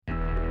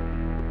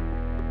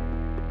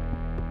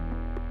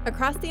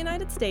Across the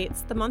United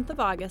States, the month of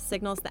August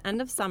signals the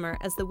end of summer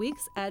as the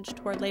weeks edge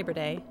toward Labor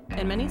Day,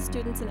 and many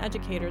students and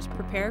educators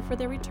prepare for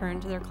their return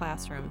to their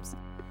classrooms.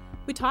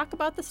 We talk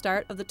about the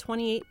start of the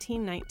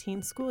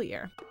 2018-19 school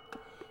year.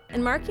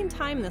 In marking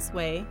time this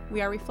way,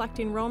 we are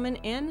reflecting Roman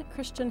and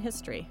Christian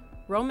history,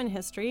 Roman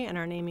history in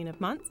our naming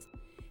of months,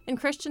 and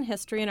Christian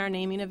history in our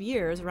naming of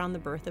years around the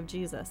birth of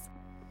Jesus.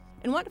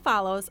 In what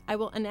follows, I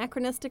will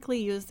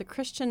anachronistically use the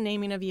Christian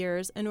naming of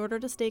years in order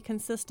to stay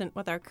consistent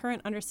with our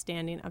current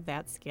understanding of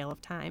that scale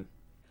of time.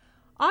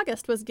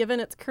 August was given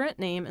its current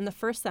name in the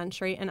 1st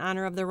century in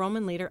honor of the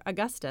Roman leader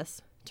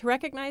Augustus to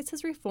recognize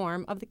his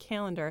reform of the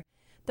calendar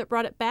that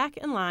brought it back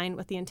in line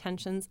with the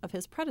intentions of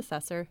his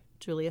predecessor,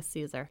 Julius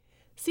Caesar.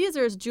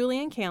 Caesar's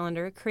Julian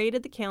calendar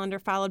created the calendar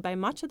followed by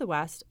much of the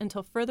West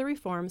until further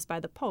reforms by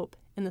the Pope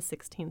in the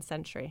 16th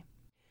century.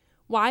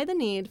 Why the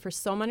need for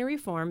so many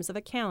reforms of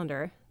a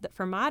calendar that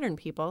for modern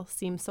people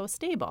seems so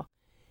stable,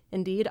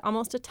 indeed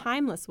almost a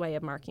timeless way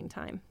of marking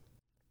time?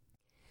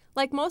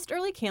 Like most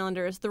early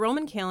calendars, the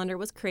Roman calendar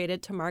was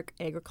created to mark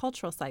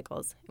agricultural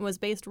cycles and was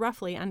based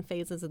roughly on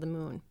phases of the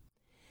moon.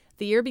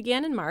 The year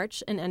began in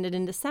March and ended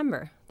in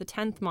December, the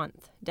 10th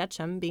month,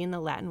 decem being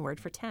the Latin word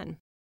for 10.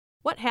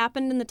 What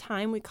happened in the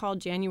time we call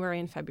January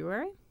and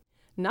February?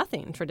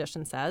 Nothing,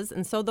 tradition says,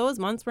 and so those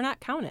months were not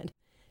counted.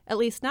 At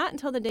least not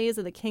until the days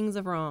of the kings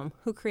of Rome,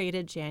 who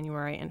created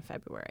January and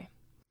February.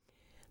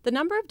 The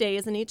number of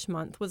days in each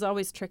month was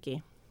always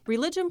tricky.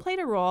 Religion played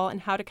a role in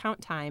how to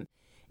count time,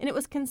 and it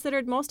was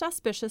considered most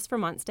auspicious for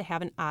months to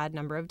have an odd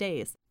number of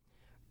days.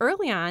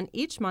 Early on,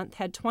 each month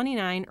had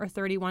 29 or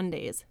 31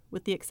 days,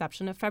 with the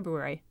exception of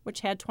February,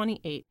 which had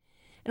 28,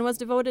 and was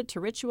devoted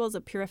to rituals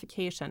of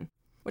purification,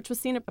 which was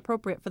seen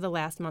appropriate for the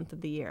last month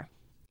of the year.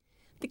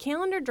 The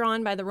calendar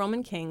drawn by the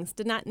Roman kings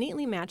did not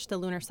neatly match the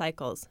lunar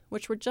cycles,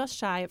 which were just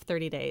shy of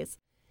 30 days.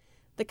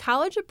 The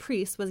College of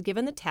Priests was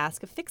given the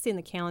task of fixing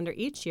the calendar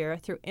each year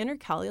through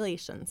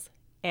intercalations,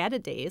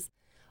 added days,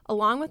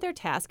 along with their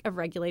task of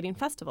regulating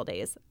festival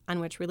days, on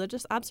which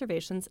religious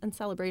observations and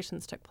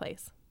celebrations took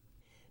place.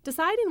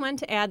 Deciding when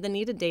to add the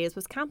needed days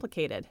was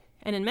complicated,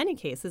 and in many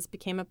cases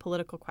became a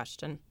political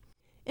question.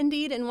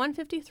 Indeed, in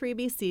 153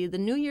 BC, the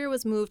new year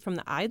was moved from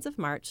the Ides of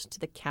March to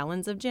the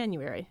Calends of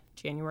January,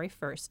 January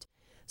 1st,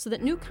 so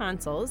that new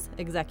consuls,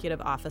 executive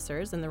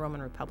officers in the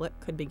Roman Republic,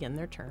 could begin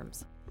their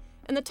terms.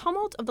 In the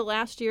tumult of the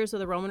last years of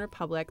the Roman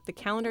Republic, the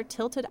calendar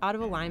tilted out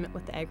of alignment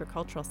with the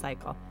agricultural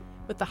cycle,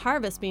 with the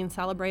harvest being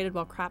celebrated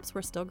while crops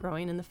were still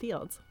growing in the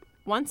fields.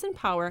 Once in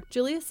power,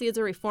 Julius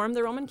Caesar reformed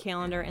the Roman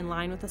calendar in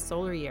line with the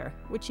solar year,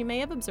 which he may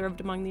have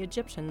observed among the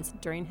Egyptians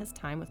during his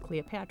time with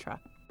Cleopatra.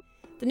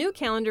 The new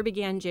calendar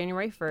began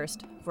January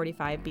 1st,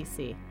 45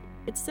 BC.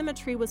 Its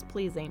symmetry was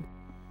pleasing.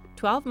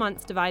 12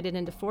 months divided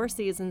into 4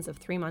 seasons of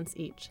 3 months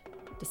each.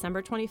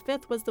 December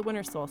 25th was the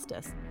winter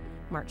solstice,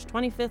 March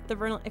 25th the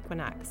vernal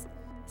equinox,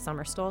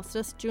 summer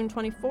solstice June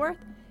 24th,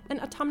 and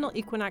autumnal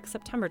equinox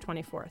September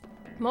 24th.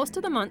 Most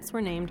of the months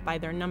were named by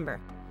their number.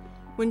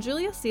 When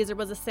Julius Caesar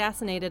was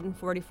assassinated in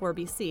 44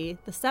 BC,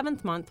 the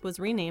 7th month was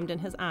renamed in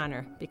his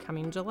honor,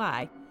 becoming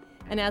July.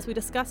 And as we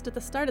discussed at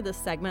the start of this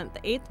segment,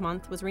 the 8th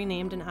month was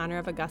renamed in honor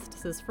of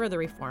Augustus's further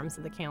reforms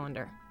of the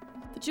calendar.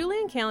 The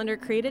Julian calendar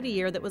created a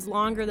year that was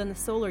longer than the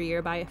solar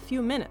year by a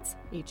few minutes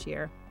each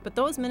year, but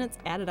those minutes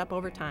added up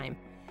over time.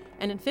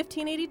 And in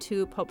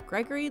 1582, Pope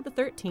Gregory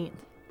XIII,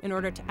 in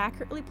order to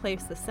accurately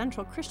place the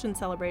central Christian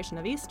celebration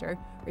of Easter,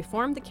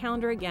 reformed the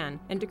calendar again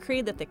and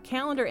decreed that the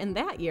calendar in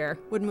that year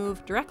would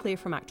move directly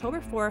from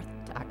October 4th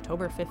to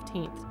October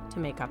 15th to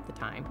make up the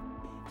time.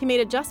 He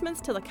made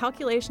adjustments to the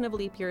calculation of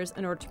leap years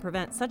in order to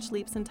prevent such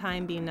leaps in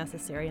time being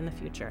necessary in the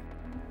future.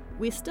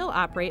 We still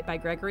operate by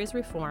Gregory's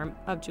reform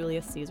of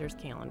Julius Caesar's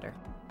calendar.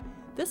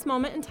 This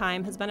moment in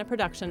time has been a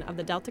production of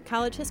the Delta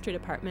College History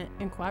Department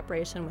in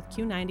cooperation with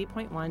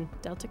Q90.1,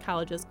 Delta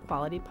College's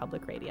Quality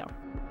Public Radio.